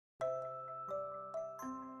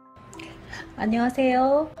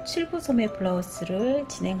안녕하세요. 7부 소매 블라우스를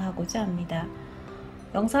진행하고자 합니다.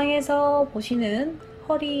 영상에서 보시는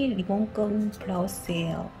허리 리본끈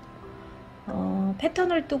블라우스예요.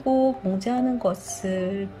 패턴을 뜨고 봉제하는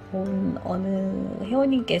것을 본 어느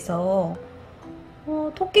회원님께서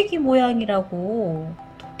토끼기 모양이라고,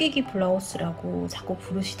 토끼기 블라우스라고 자꾸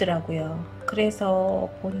부르시더라고요. 그래서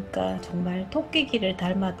보니까 정말 토끼기를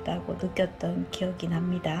닮았다고 느꼈던 기억이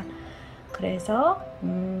납니다. 그래서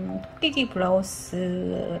토끼기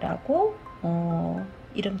블라우스라고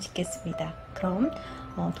이름 짓겠습니다. 그럼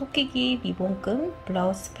토끼기 리본끈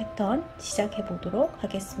블라우스 패턴 시작해 보도록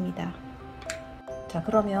하겠습니다. 자,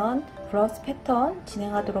 그러면 블라우스 패턴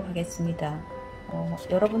진행하도록 하겠습니다.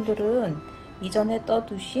 여러분들은 이전에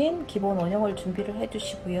떠두신 기본 원형을 준비를 해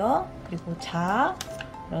주시고요. 그리고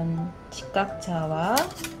이런 직각자와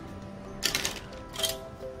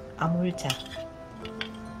아몰자,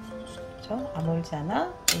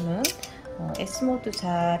 아몰자나 또는 S모드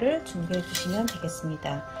자를 준비해 주시면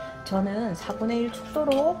되겠습니다. 저는 4분의 1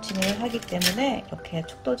 축도로 진행을 하기 때문에 이렇게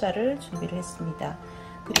축도자를 준비를 했습니다.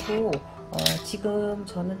 그리고 지금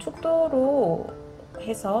저는 축도로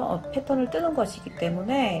해서 패턴을 뜨는 것이기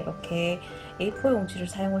때문에 이렇게 A4 용지를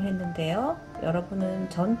사용을 했는데요. 여러분은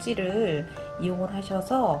전지를 이용을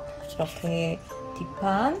하셔서 이렇게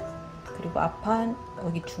뒷판 그리고 앞판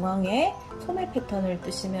여기 중앙에 소매 패턴을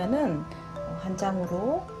뜨시면은 한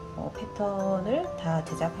장으로 패턴을 다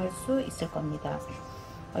제작할 수 있을 겁니다.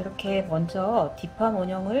 이렇게 먼저 뒷판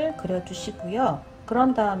원형을 그려 주시고요.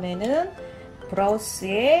 그런 다음에는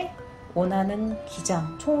브라우스에 원하는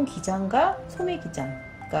기장, 총 기장과 소매 기장,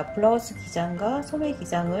 그러니까 블라우스 기장과 소매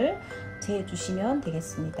기장을 재해 주시면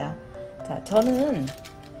되겠습니다. 자, 저는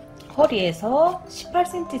허리에서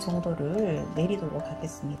 18cm 정도를 내리도록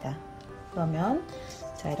하겠습니다. 그러면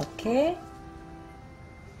자, 이렇게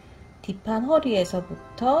뒷판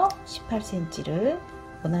허리에서부터 18cm를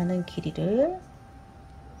원하는 길이를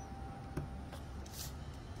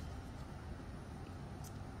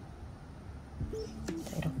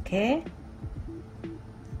자, 이렇게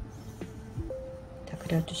자,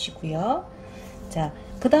 그려주시고요. 자,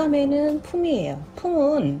 그 다음에는 품이에요.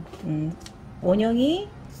 품은 원형이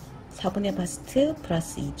 4분의 바스트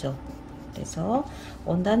플러스 2죠. 그래서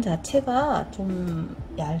원단 자체가 좀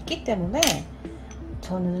얇기 때문에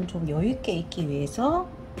저는 좀 여유있게 입기 위해서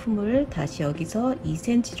품을 다시 여기서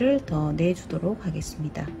 2cm를 더 내주도록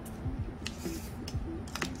하겠습니다.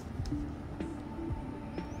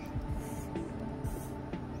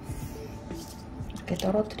 이렇게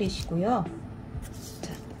떨어뜨리시고요.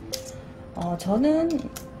 자, 저는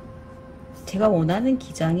제가 원하는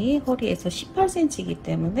기장이 허리에서 18cm이기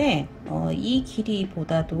때문에 이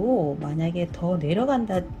길이보다도 만약에 더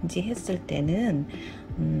내려간다든지 했을 때는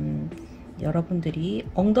여러분들이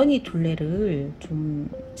엉덩이 둘레를 좀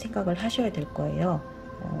생각을 하셔야 될 거예요.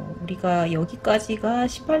 우리가 여기까지가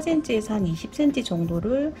 18cm에서 한 20cm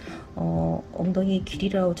정도를 엉덩이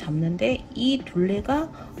길이라고 잡는데 이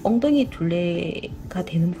둘레가 엉덩이 둘레가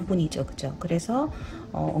되는 부분이죠. 그죠? 그래서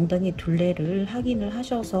엉덩이 둘레를 확인을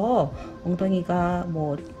하셔서 엉덩이가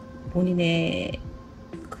뭐 본인의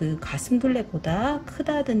그 가슴 둘레보다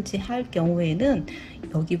크다든지 할 경우에는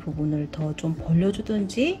여기 부분을 더 좀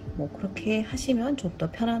벌려주든지 뭐 그렇게 하시면 좀 더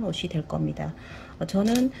편한 옷이 될 겁니다.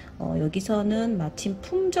 저는 여기서는 마침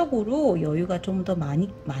품적으로 여유가 좀 더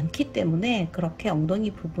많기 때문에 그렇게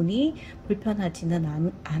엉덩이 부분이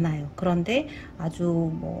불편하지는 않아요. 그런데 아주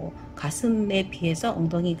뭐 가슴에 비해서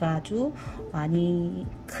엉덩이가 아주 많이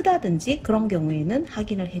크다든지 그런 경우에는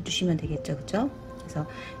확인을 해 주시면 되겠죠. 그죠? 그래서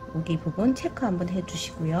여기 부분 체크 한번 해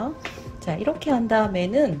주시고요. 자, 이렇게 한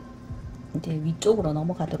다음에는 이제 위쪽으로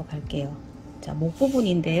넘어가도록 할게요. 자, 목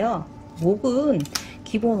부분인데요. 목은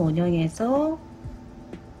기본 원형에서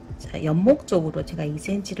자, 옆목 쪽으로 제가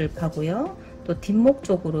 2cm를 파고요. 또 뒷목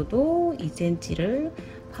쪽으로도 2cm를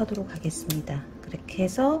파도록 하겠습니다. 그렇게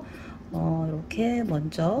해서 이렇게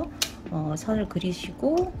먼저 선을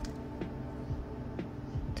그리시고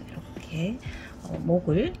이렇게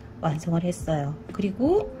목을 완성을 했어요.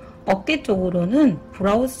 그리고 어깨 쪽으로는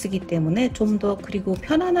블라우스이기 때문에 좀 더 그리고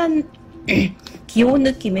편안한 귀여운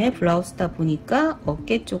느낌의 블라우스다 보니까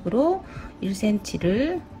어깨 쪽으로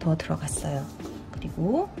 1cm를 더 들어갔어요.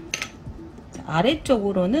 그리고 자,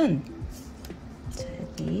 아래쪽으로는 자,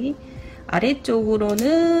 여기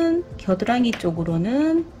아래쪽으로는 겨드랑이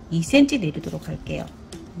쪽으로는 2cm 내리도록 할게요.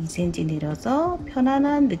 2cm 내려서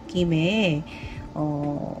편안한 느낌의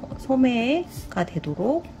소매가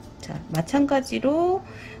되도록 자, 마찬가지로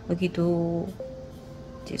여기도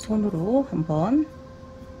이제 손으로 한번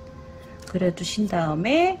그려주신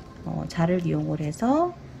다음에 자를 이용을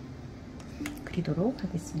해서 그리도록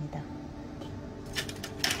하겠습니다.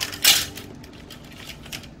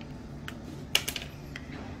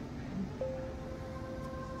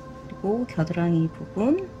 그리고 겨드랑이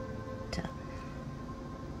부분, 자,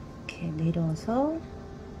 이렇게 내려서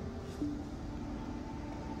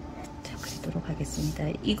자, 그리도록 하겠습니다.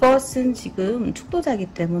 이것은 지금 축도자기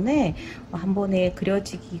때문에 한 번에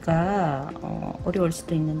그려지기가 어려울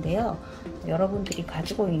수도 있는데요. 여러분들이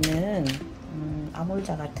가지고 있는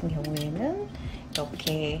아몰자 같은 경우에는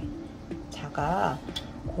이렇게 자가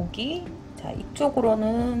곡이, 자,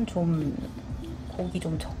 이쪽으로는 좀 곡이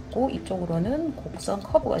좀 적고 이쪽으로는 곡선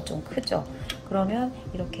커브가 좀 크죠. 그러면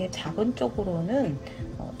이렇게 작은 쪽으로는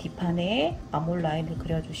뒷판에 아몰 라인을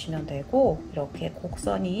그려주시면 되고, 이렇게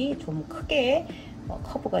곡선이 좀 크게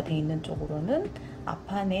커브가 되어 있는 쪽으로는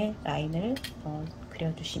앞판에 라인을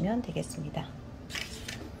그려주시면 되겠습니다.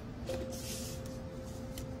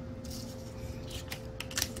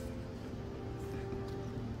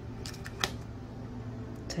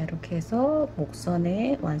 자, 이렇게 해서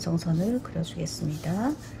목선의 완성선을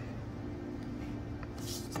그려주겠습니다.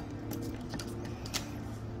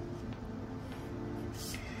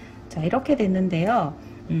 자, 이렇게 됐는데요.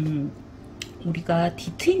 우리가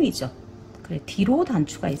뒤트임이죠. 그래, 뒤로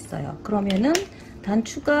단추가 있어요. 그러면은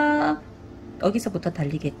단추가 여기서부터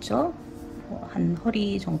달리겠죠. 한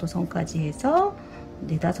허리 정도 선까지 해서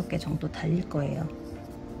 4-5개 정도 달릴 거예요.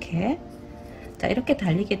 이렇게. 자, 이렇게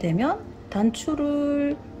달리게 되면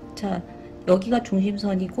단추를, 자, 여기가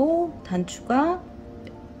중심선이고 단추가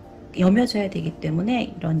여며져야 되기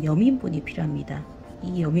때문에 이런 여민분이 필요합니다.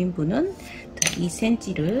 이 여민분은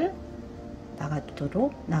 2cm를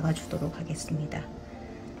나가주도록 하겠습니다.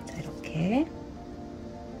 자, 이렇게.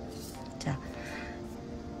 자,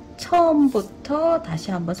 처음부터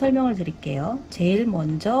다시 한번 설명을 드릴게요. 제일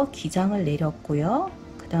먼저 기장을 내렸고요.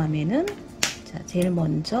 그 다음에는, 자, 제일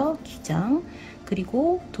먼저 기장,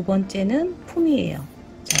 그리고 두 번째는 품이에요.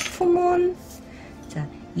 자, 품은, 자,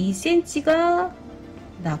 2cm가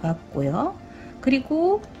나갔고요.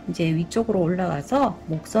 그리고 이제 위쪽으로 올라가서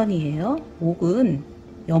목선이에요. 목은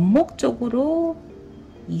옆목 쪽으로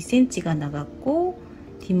 2cm가 나갔고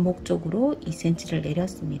뒷목 쪽으로 2cm를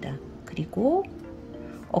내렸습니다. 그리고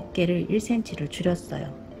어깨를 1cm를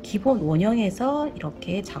줄였어요. 기본 원형에서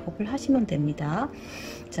이렇게 작업을 하시면 됩니다.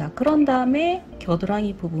 자, 그런 다음에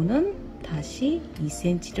겨드랑이 부분은 다시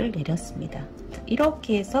 2cm를 내렸습니다. 자,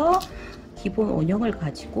 이렇게 해서 기본 원형을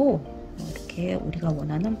가지고 이렇게 우리가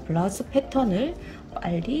원하는 블라우스 패턴을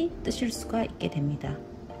빨리 뜨실 수가 있게 됩니다.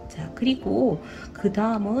 자, 그리고 그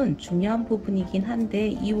다음은 중요한 부분이긴 한데,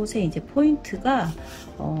 이 옷의 이제 포인트가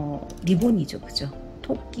리본이죠. 그죠?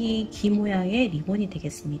 토끼 귀 모양의 리본이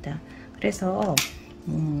되겠습니다. 그래서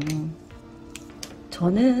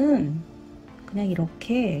저는 그냥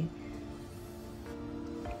이렇게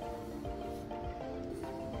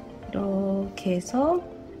해서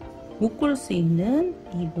묶을 수 있는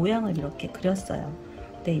이 모양을 이렇게 그렸어요.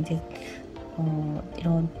 근데 이제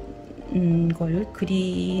이런 걸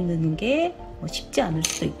그리는 게 쉽지 않을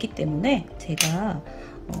수도 있기 때문에 제가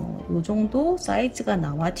요 정도 사이즈가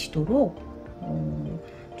나와지도록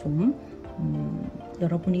좀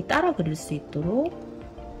여러분이 따라 그릴 수 있도록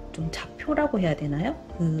좀 좌표라고 해야 되나요?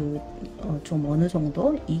 좀 어느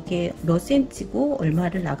정도 이게 몇 센치고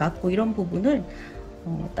얼마를 나갔고 이런 부분을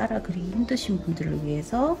따라 그리기 힘드신 분들을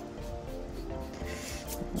위해서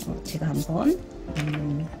제가 한번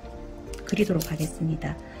그리도록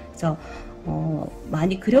하겠습니다. 그래서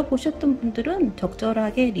많이 그려보셨던 분들은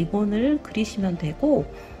적절하게 리본을 그리시면 되고,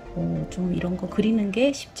 좀 이런 거 그리는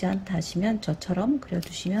게 쉽지 않다 하시면 저처럼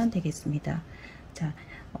그려주시면 되겠습니다. 자,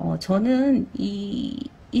 저는 이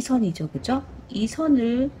선이죠, 그죠? 이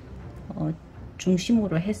선을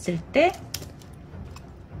중심으로 했을 때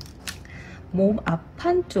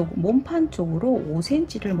몸판 쪽으로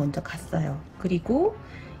 5cm를 먼저 갔어요. 그리고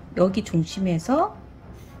여기 중심에서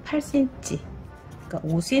 8cm, 그러니까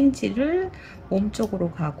 5cm를 몸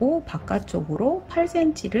쪽으로 가고 바깥쪽으로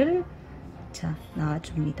 8cm를 자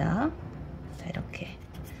나와줍니다. 자, 이렇게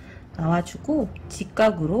나와주고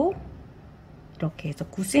직각으로 이렇게 해서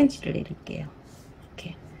 9cm를 내릴게요.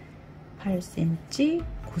 이렇게 8cm,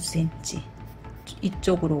 9cm,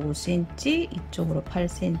 이쪽으로 5cm, 이쪽으로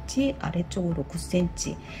 8cm, 아래쪽으로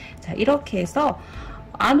 9cm. 자, 이렇게 해서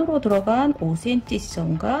안으로 들어간 5cm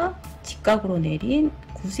지점과 직각으로 내린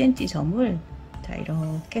 9cm 점을, 자,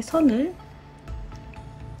 이렇게 선을,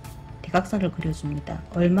 대각선을 그려줍니다.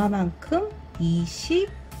 얼마만큼?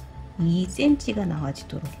 22cm가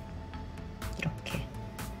나와지도록 이렇게.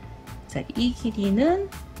 자, 이 길이는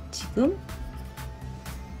지금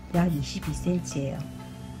약 22cm예요.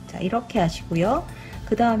 자, 이렇게 하시고요.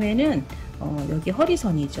 그 다음에는 여기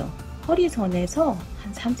허리선이죠. 허리선에서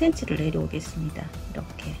한 3cm를 내려오겠습니다.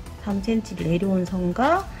 이렇게 3cm를 내려온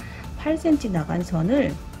선과 8cm 나간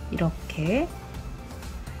선을 이렇게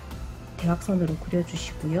대각선으로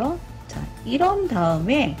그려주시고요. 자, 이런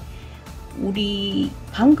다음에 우리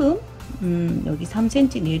방금 여기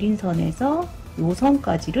 3cm 내린 선에서 요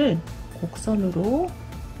선까지를 곡선으로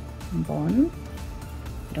한번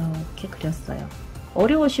이렇게 그렸어요.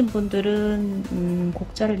 어려우신 분들은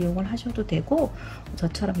곡자를 이용을 하셔도 되고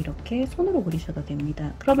저처럼 이렇게 손으로 그리셔도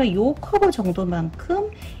됩니다. 그러면 요 커브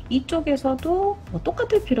정도만큼 이쪽에서도 뭐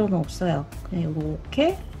똑같을 필요는 없어요. 그냥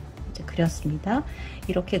이렇게 이제 그렸습니다.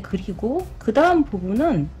 이렇게 그리고 그 다음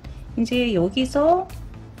부분은 이제 여기서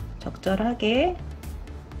적절하게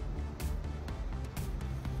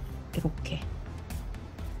이렇게,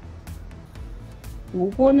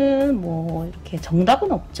 요거는 뭐 이렇게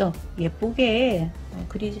정답은 없죠. 예쁘게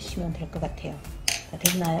그리시면 될 것 같아요. 자,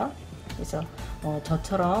 됐나요? 그래서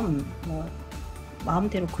저처럼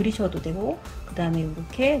마음대로 그리셔도 되고, 그 다음에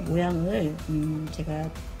이렇게 모양을 제가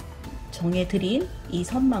정해드린 이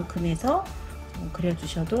선만큼 해서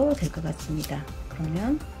그려주셔도 될 것 같습니다.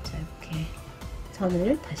 그러면 자, 이렇게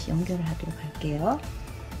선을 다시 연결을 하도록 할게요.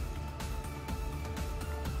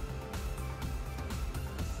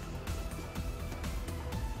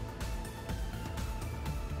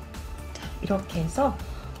 이렇게 해서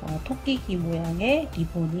토끼기 모양의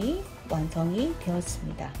리본이 완성이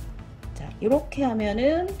되었습니다. 자, 이렇게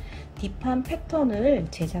하면은 뒷판 패턴을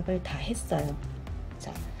제작을 다 했어요.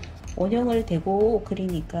 자, 원형을 대고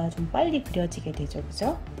그리니까 좀 빨리 그려지게 되죠,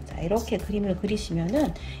 그죠? 자, 이렇게 그림을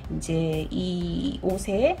그리시면은 이제 이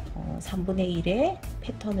옷의 3분의 1의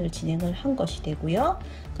패턴을 진행을 한 것이 되고요.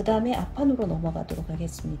 그 다음에 앞판으로 넘어가도록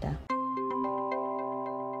하겠습니다.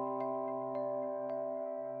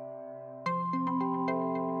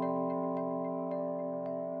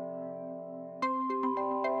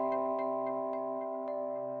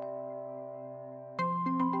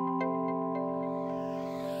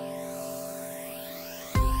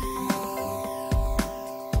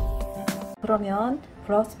 그러면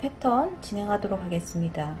블라우스 패턴 진행하도록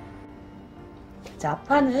하겠습니다. 자,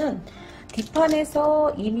 앞판은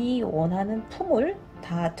뒷판에서 이미 원하는 품을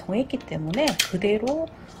다 정했기 때문에 그대로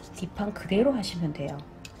뒷판 그대로 하시면 돼요.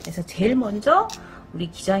 그래서 제일 먼저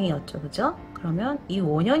우리 기장이었죠, 그죠? 그러면 이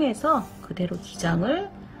원형에서 그대로 기장을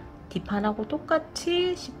뒷판하고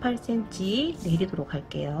똑같이 18cm 내리도록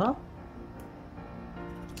할게요.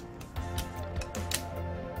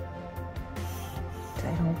 자,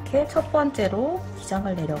 이렇게 첫 번째로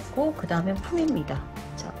기장을 내렸고, 그 다음에 품입니다.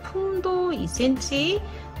 자, 품도 2cm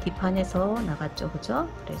뒷판에서 나갔죠, 그죠?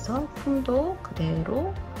 그래서 품도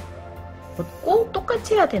그대로, 꼭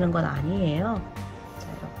똑같이 해야 되는 건 아니에요. 자,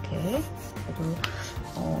 이렇게. 그래도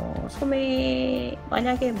소매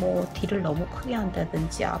만약에 뭐 뒤를 너무 크게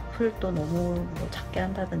한다든지 앞을 또 너무 뭐 작게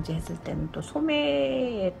한다든지 했을 때는 또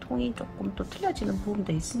소매의 통이 조금 또 틀려지는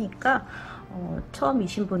부분도 있으니까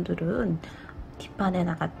처음이신 분들은 뒷판에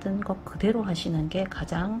나갔던 것 그대로 하시는 게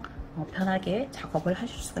가장 편하게 작업을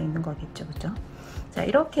하실 수가 있는 거겠죠, 그죠? 자,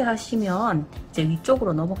 이렇게 하시면 이제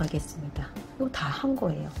위쪽으로 넘어가겠습니다. 이거 다 한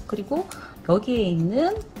거예요. 그리고 여기에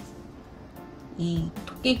있는 이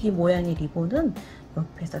토끼기 모양의 리본은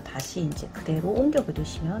옆에서 다시 이제 그대로 옮겨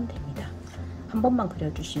그리시면 됩니다. 한 번만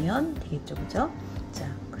그려주시면 되겠죠, 그죠? 자,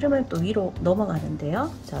 그러면 또 위로 넘어가는데요.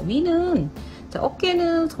 자, 위는, 자,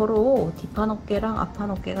 어깨는 서로 뒷판 어깨랑 앞판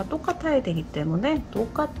어깨가 똑같아야 되기 때문에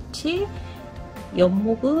똑같이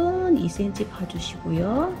옆목은 2cm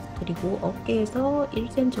파주시고요. 그리고 어깨에서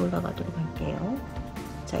 1cm 올라가도록 할게요.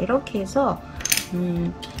 자, 이렇게 해서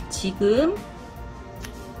지금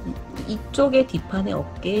이쪽에 뒷판의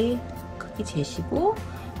어깨 크기 재시고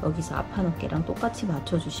여기서 앞판 어깨랑 똑같이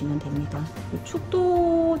맞춰주시면 됩니다.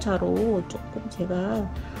 축도자로 조금 제가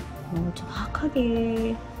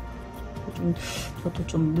정확하게 저도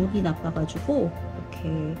좀 눈이 나빠가지고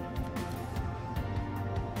이렇게,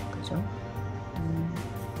 그죠?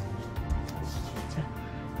 자,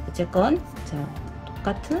 어쨌건 자,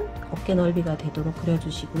 똑같은 어깨 넓이가 되도록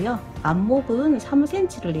그려주시고요. 앞목은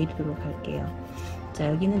 3cm를 내리도록 할게요. 자,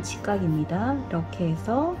 여기는 직각입니다. 이렇게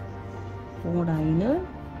해서 목 라인을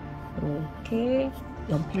이렇게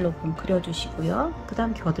연필로 좀 그려주시고요. 그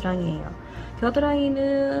다음 겨드랑이에요.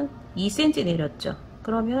 겨드랑이는 2cm 내렸죠.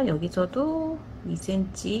 그러면 여기서도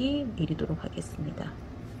 2cm 내리도록 하겠습니다.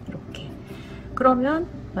 이렇게. 그러면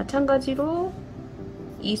마찬가지로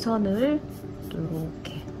이 선을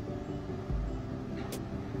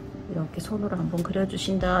이렇게 손으로 한번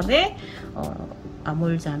그려주신 다음에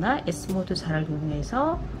아몰자나 S모드 자를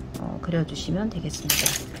이용해서 그려주시면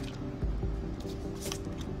되겠습니다.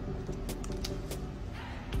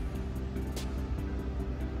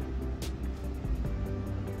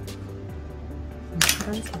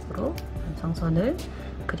 파란색으로 완성선을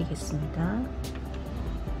그리겠습니다.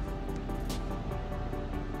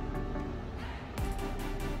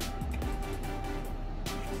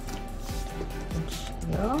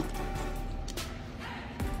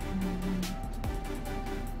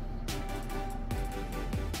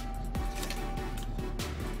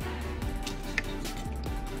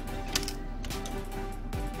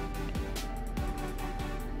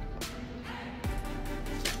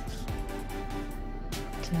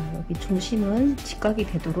 자, 여기 중심은 직각이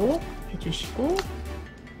되도록 해주시고,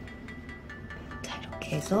 자,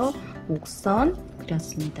 이렇게 해서 목선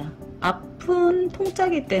그렸습니다. 앞은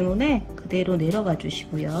통짜기 때문에 그대로 내려가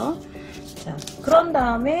주시고요. 자, 그런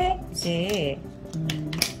다음에 이제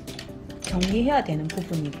정리해야 되는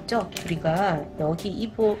부분이 있죠. 우리가 여기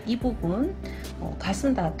이 부분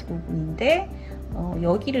가슴 다트 부분인데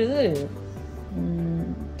여기를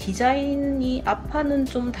디자인이 앞판은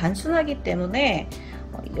좀 단순하기 때문에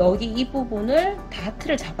여기 이 부분을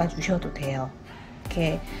다트를 잡아 주셔도 돼요.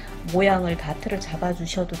 이렇게 모양을 다트를 잡아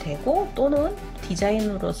주셔도 되고, 또는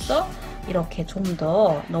디자인으로서 이렇게 좀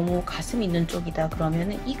더 너무 가슴 있는 쪽이다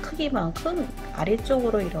그러면 이 크기만큼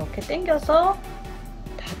아래쪽으로 이렇게 당겨서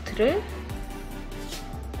다트를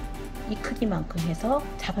이 크기만큼 해서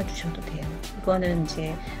잡아 주셔도 돼요. 이거는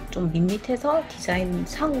이제 좀 밋밋해서 디자인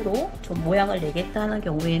상으로 좀 모양을 내겠다는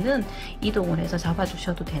경우에는 이동을 해서 잡아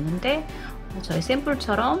주셔도 되는데, 저희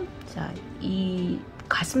샘플처럼 자, 이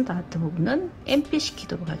가슴 다트 부분은 MP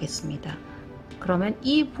시키도록 하겠습니다. 그러면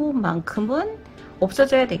이 부분만큼은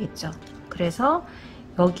없어져야 되겠죠. 그래서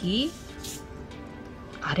여기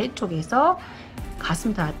아래쪽에서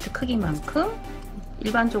가슴 다트 크기만큼,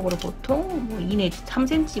 일반적으로 보통 뭐 2 내지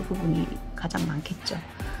 3cm 부분이 가장 많겠죠.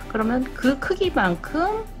 그러면 그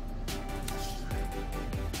크기만큼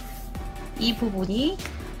이 부분이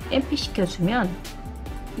MP 시켜주면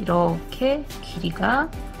이렇게 길이가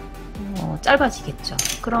짧아지겠죠.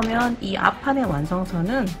 그러면 이 앞판의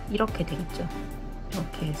완성선은 이렇게 되겠죠.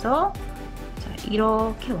 이렇게 해서 자,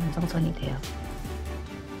 이렇게 완성선이 돼요.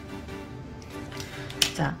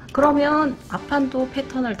 자, 그러면 앞판도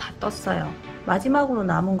패턴을 다 떴어요. 마지막으로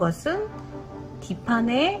남은 것은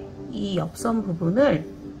뒷판의 이 옆선 부분을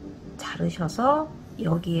자르셔서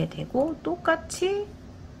여기에 대고 똑같이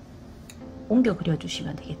옮겨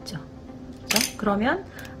그려주시면 되겠죠. 그렇죠? 그러면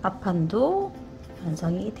앞판도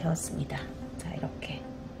완성이 되었습니다. 자, 이렇게.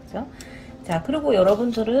 그렇죠? 자, 그리고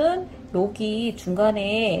여러분들은 여기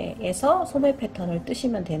중간에에서 소매 패턴을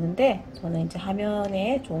뜨시면 되는데, 저는 이제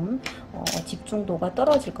화면에 좀 집중도가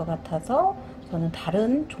떨어질 것 같아서 저는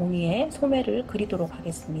다른 종이에 소매를 그리도록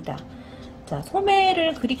하겠습니다. 자,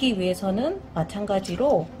 소매를 그리기 위해서는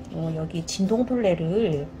마찬가지로 여기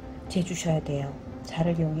진동둘레를 재주셔야 돼요.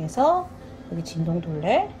 자를 이용해서 여기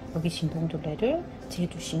진동둘레, 여기 진동둘레를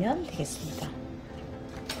재주시면 되겠습니다.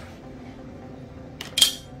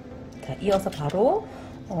 자, 이어서 바로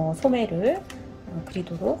소매를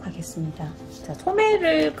그리도록 하겠습니다. 자,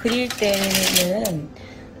 소매를 그릴 때는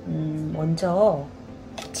먼저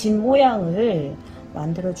진 모양을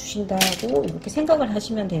만들어 주신다고 이렇게 생각을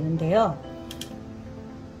하시면 되는데요.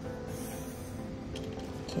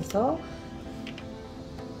 그래서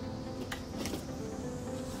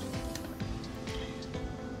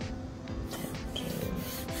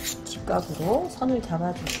이렇게 직각으로 선을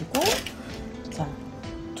잡아 주시고, 자,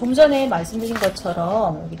 좀 전에 말씀드린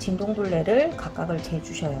것처럼 여기 진동둘레를 각각을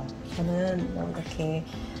재주셔요. 저는 뭐 이렇게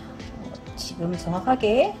지금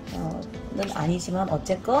정확하게는 아니지만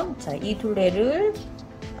어쨌건 자, 이 둘레를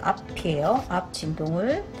앞이에요. 앞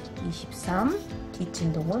진동을 23, 뒷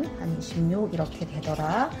진동은 한 26 이렇게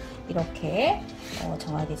되더라. 이렇게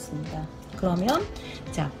정하겠습니다. 그러면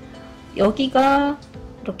자, 여기가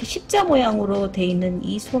이렇게 십자 모양으로 되어 있는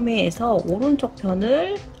이 소매에서 오른쪽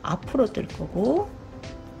편을 앞으로 뜰 거고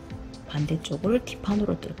반대쪽을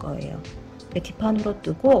뒷판으로 뜰 거예요. 뒷판으로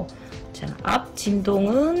뜨고, 자, 앞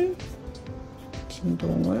진동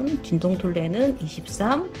둘레는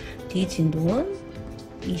 23, 뒤 진동은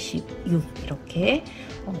 26 이렇게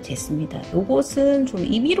쟀습니다. 요것은 좀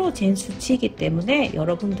임의로 잰 수치이기 때문에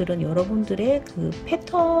여러분들은 여러분들의 그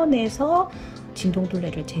패턴에서 진동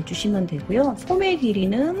둘레를 재주시면 되고요. 소매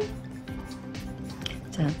길이는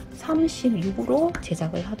자, 36으로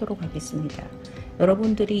제작을 하도록 하겠습니다.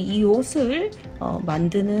 여러분들이 이 옷을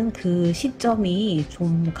만드는 그 시점이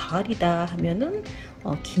좀 가을이다 하면은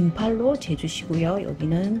긴 팔로 재주시고요.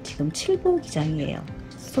 여기는 지금 7부 기장이에요.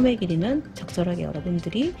 소매 길이는 적절하게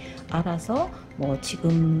여러분들이 알아서 뭐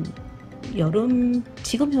지금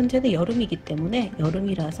현재는 여름이기 때문에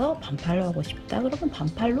여름이라서 반팔로 하고 싶다 그러면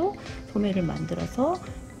반팔로 소매를 만들어서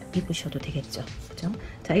입으셔도 되겠죠. 그죠?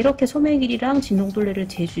 자, 이렇게 소매 길이랑 진동둘레를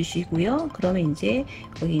재주시고요. 그러면 이제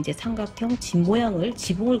여기 이제 삼각형 진 모양을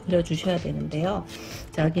지붕을 그려주셔야 되는데요.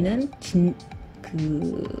 자, 여기는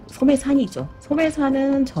그 소매산이죠.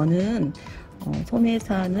 소매산은 저는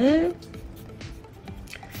소매산을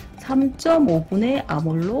 3.5분의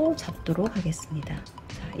아몰로 잡도록 하겠습니다.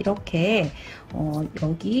 자, 이렇게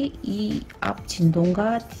여기 이 앞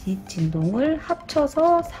진동과 뒷 진동을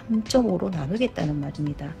합쳐서 3.5로 나누겠다는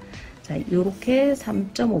말입니다. 자, 자, 요렇게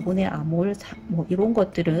 3.5분의 아몰, 뭐, 이런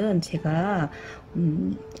것들은 제가,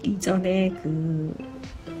 이전에 그,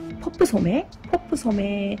 퍼프 소매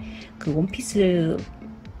그 원피스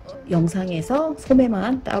영상에서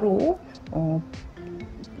소매만 따로,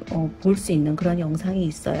 볼 수 있는 그런 영상이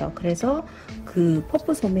있어요. 그래서 그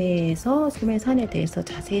퍼프 소매에서 소매산에 대해서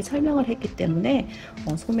자세히 설명을 했기 때문에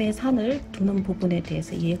소매산을 두는 부분에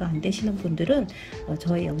대해서 이해가 안 되시는 분들은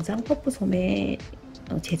저의 영상 퍼프 소매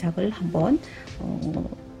제작을 한번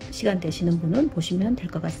시간 되시는 분은 보시면 될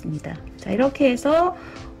것 같습니다. 자, 이렇게 해서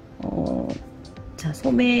자,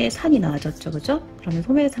 소매산이 나와졌죠, 그죠? 그러면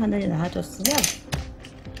소매산을 나와줬으면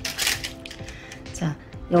자,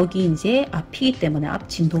 여기 이제 앞이기 때문에 앞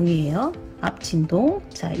진동이에요. 앞 진동.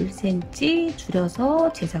 자, 1cm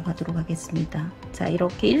줄여서 제작하도록 하겠습니다. 자,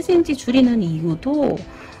 이렇게 1cm 줄이는 이유도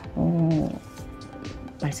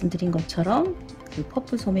말씀드린 것처럼 그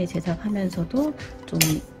퍼프 소매 제작하면서도 좀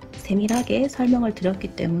세밀하게 설명을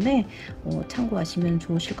드렸기 때문에 참고하시면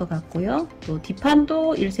좋으실 것 같고요. 또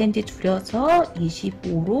뒷판도 1cm 줄여서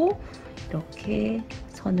 25로 이렇게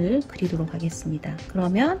선을 그리도록 하겠습니다.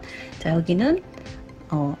 그러면 자, 여기는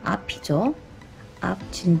앞이죠. 앞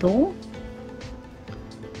진동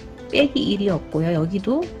빼기 1이었고요.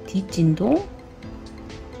 여기도 뒷 진동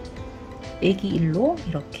빼기 1로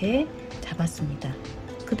이렇게 잡았습니다.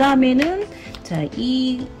 그 다음에는 자,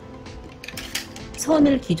 이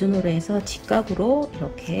선을 기준으로 해서 직각으로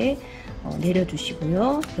이렇게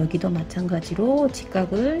내려주시고요. 여기도 마찬가지로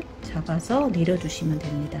직각을 잡아서 내려주시면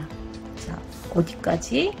됩니다. 자,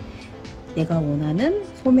 어디까지? 내가 원하는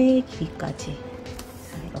소매의 길이까지.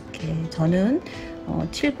 이렇게 저는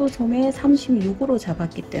 7부 소매 36으로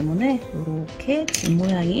잡았기 때문에 이렇게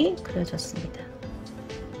뒷모양이 그려졌습니다.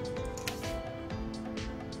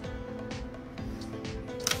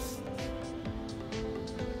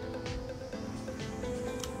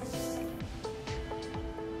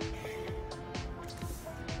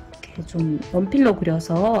 이렇게 좀 연필로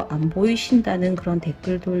그려서 안 보이신다는 그런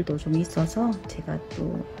댓글들도 좀 있어서 제가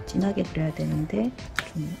또 진하게 그려야 되는데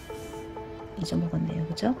좀 잊어먹었네요.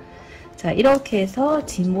 그죠? 자, 이렇게 해서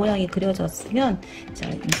진 모양이 그려졌으면 자,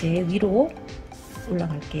 이제 위로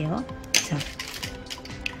올라갈게요. 자,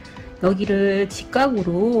 여기를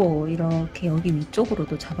직각으로 이렇게 여기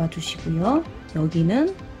위쪽으로도 잡아주시고요.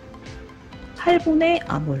 여기는 8분의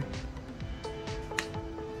아몰.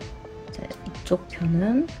 자, 이쪽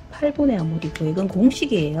편은 8분의 아몰이고 이건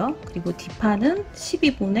공식이에요. 그리고 뒷판은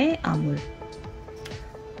 12분의 아몰.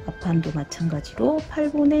 앞판도 마찬가지로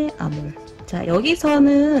 8분의 아몰. 자,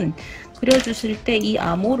 여기서는 그려주실 때 이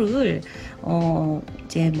아몰을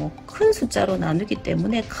이제 뭐 큰 숫자로 나누기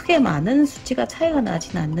때문에 크게 많은 수치가 차이가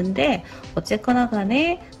나진 않는데 어쨌거나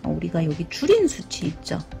간에 우리가 여기 줄인 수치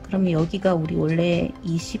있죠. 그러면 여기가 우리 원래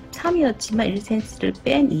 23이었지만 1cm를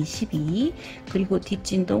뺀 22, 그리고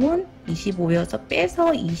뒷진동은 25여서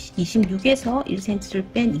빼서 26에서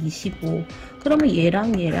 1cm를 뺀 25. 그러면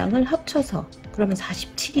얘랑을 합쳐서 그러면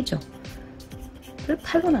 47이죠. 를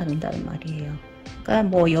 8로 나눈다는 말이에요. 그러니까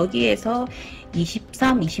뭐 여기에서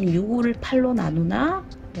 23, 26을 8로 나누나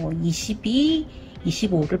뭐 22,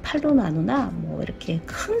 25를 8로 나누나 뭐 이렇게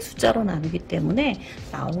큰 숫자로 나누기 때문에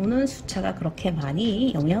나오는 숫자가 그렇게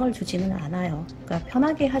많이 영향을 주지는 않아요. 그러니까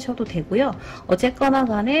편하게 하셔도 되고요. 어쨌거나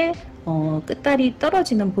간에 끝다리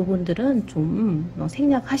떨어지는 부분들은 좀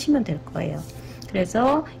생략하시면 될 거예요.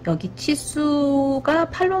 그래서 여기 치수가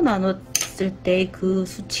 8로 나눴을 때 그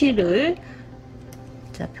수치를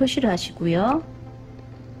자, 표시를 하시고요.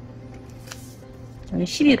 저는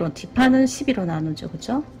 12로, 뒷판은 12로 나누죠.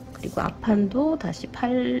 그죠? 그리고 앞판도 다시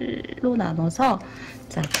 8로 나눠서,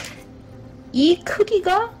 자, 이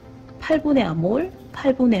크기가 8분의 아몰,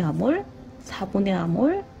 8분의 아몰, 4분의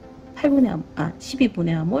아몰, 8분의 아몰,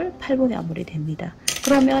 12분의 아몰, 8분의 아몰이 됩니다.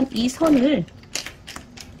 그러면 이 선을,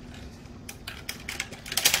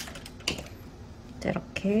 자,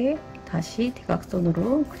 이렇게 다시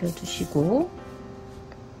대각선으로 그려주시고,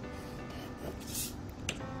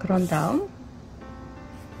 그런 다음,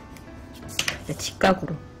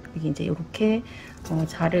 직각으로 여기 이제 이렇게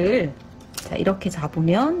자를 자 이렇게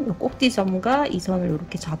잡으면 이 꼭지점과 이 선을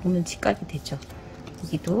이렇게 잡으면 직각이 되죠.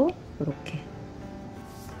 여기도 이렇게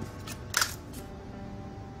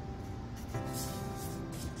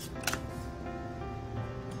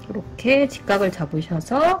이렇게 직각을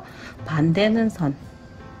잡으셔서 반대는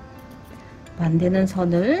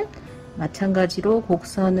선을 마찬가지로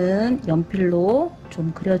곡선은 연필로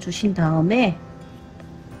좀 그려주신 다음에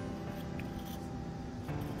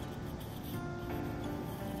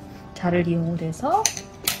자를 이용해서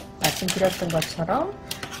말씀드렸던 것처럼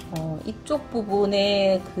이쪽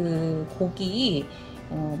부분에 그 곡이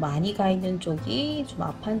많이 가 있는 쪽이 좀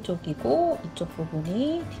앞판 쪽이고 이쪽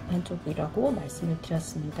부분이 뒷판 쪽이라고 말씀을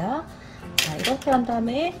드렸습니다. 자, 이렇게 한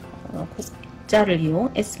다음에 곡자를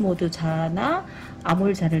S모드 자나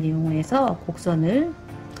아몰 자를 이용해서 곡선을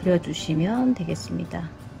그려주시면 되겠습니다.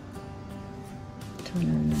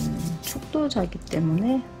 저는 축도자이기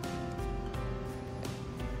때문에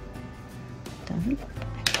일단 이렇게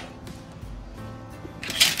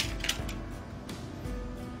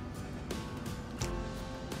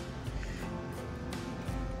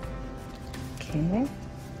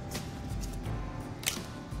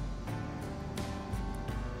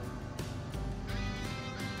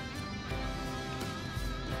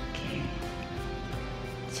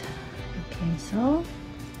자, 이렇게 해서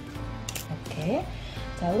이렇게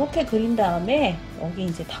자, 이렇게 그린 다음에 여기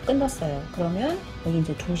이제 다 끝났어요. 그러면 여기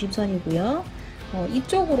이제 중심선이고요.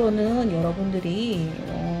 이쪽으로는 여러분들이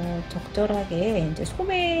적절하게 이제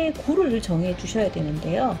소매구를 정해 주셔야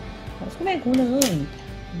되는데요. 소매구는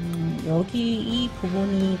여기 이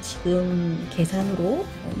부분이 지금 계산으로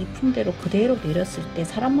이 품대로 그대로 내렸을 때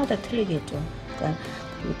사람마다 틀리겠죠. 그러니까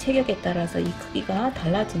그 체격에 따라서 이 크기가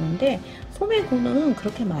달라지는데 소매구는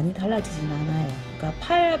그렇게 많이 달라지진 않아요. 그러니까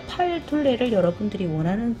팔 둘레를 여러분들이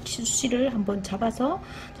원하는 수치를 한번 잡아서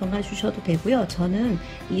정해 주셔도 되고요. 저는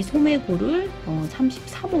이 소매구를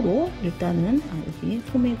 33으로 일단은 여기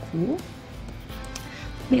소매구를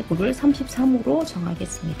 33으로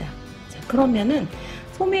정하겠습니다. 자, 그러면은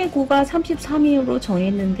소매구가 33으로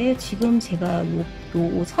정했는데 지금 제가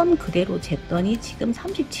요 선 그대로 쟀더니 지금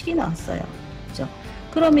 37이 나왔어요. 그죠?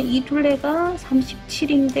 그러면 이 둘레가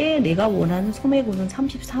 37인데 내가 원하는 소매구는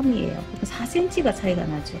 33이에요. 4cm가 차이가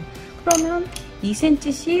나죠. 그러면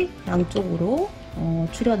 2cm씩 양쪽으로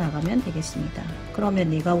줄여 나가면 되겠습니다. 그러면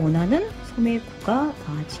내가 원하는 소매구가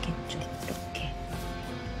나와지겠죠. 이렇게.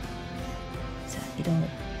 자,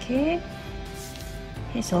 이렇게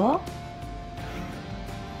해서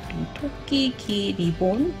토끼기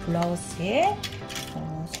리본 블라우스에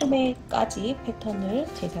소매까지 패턴을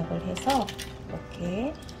제작을 해서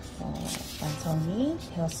이렇게 완성이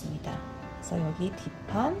되었습니다. 그래서 여기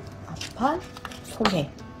뒷판, 앞판, 소매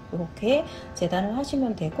이렇게 재단을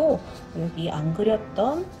하시면 되고, 여기 안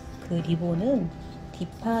그렸던 그 리본은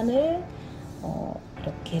뒷판을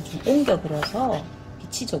이렇게 좀 옮겨 그려서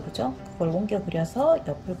빛이죠, 그죠? 그걸 옮겨 그려서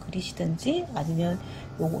옆을 그리시든지 아니면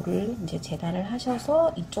요거를 이제 재단을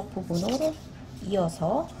하셔서 이쪽 부분으로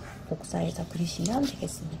이어서 복사해서 그리시면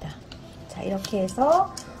되겠습니다. 자, 이렇게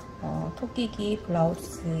해서 토끼기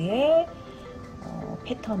블라우스의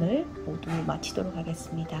패턴을 모두 마치도록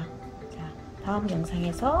하겠습니다. 자, 다음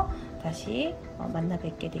영상에서 다시 만나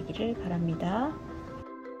뵙게 되기를 바랍니다.